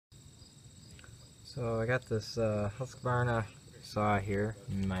So I got this Husqvarna saw here,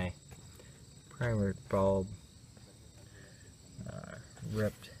 and my primer bulb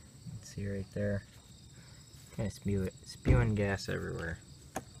ripped. You can see right there. Kind of spewing gas everywhere.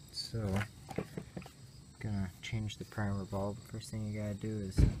 So, gonna change the primer bulb. First thing you gotta do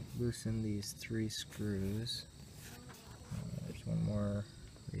is loosen these 3 screws. There's one more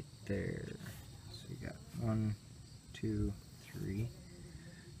right there. So you got 1, 2, 3.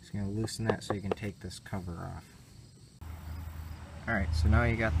 Just gonna loosen that so you can take this cover off. Alright, so now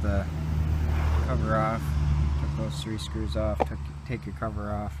you got the cover off. Took those 3 screws off. Take your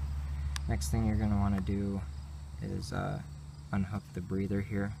cover off. Next thing you're gonna want to do is unhook the breather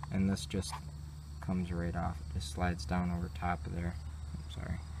here, and this just comes right off. It just slides down over top of there. I'm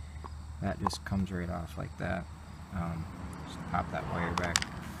sorry. That just comes right off like that. Just pop that wire back.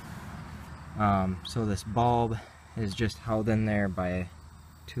 So this bulb is just held in there by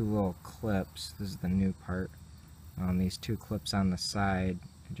 2 little clips. This is the new part. These 2 clips on the side,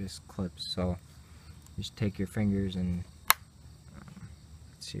 it just clips. So just take your fingers and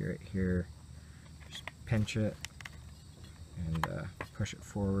see right here, just pinch it and push it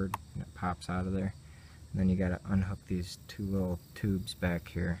forward, and it pops out of there. And then you got to unhook these 2 little tubes back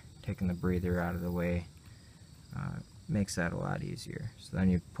here, taking the breather out of the way. Makes that a lot easier. So then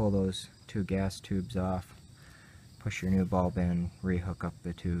you pull those 2 gas tubes off, push your new bulb in, rehook up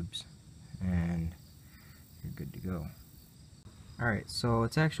the tubes, and you're good to go. Alright, so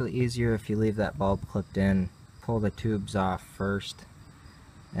it's actually easier if you leave that bulb clipped in, pull the tubes off first,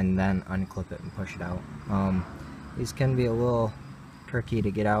 and then unclip it and push it out. These can be a little tricky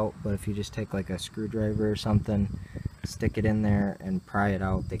to get out, but if you just take like a screwdriver or something, stick it in there and pry it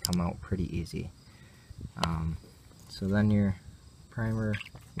out, they come out pretty easy. So then your primer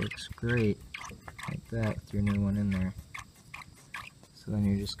looks great like that with your new one in there. So then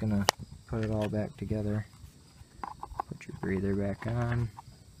you're just gonna put it all back together, put your breather back on,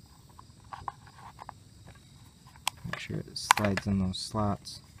 make sure it slides in those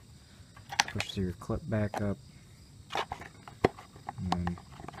slots, push your clip back up, and then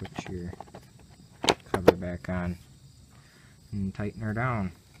put your cover back on and tighten her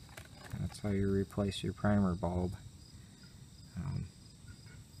down. That's how you replace your primer bulb.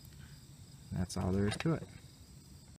 That's all there is to it.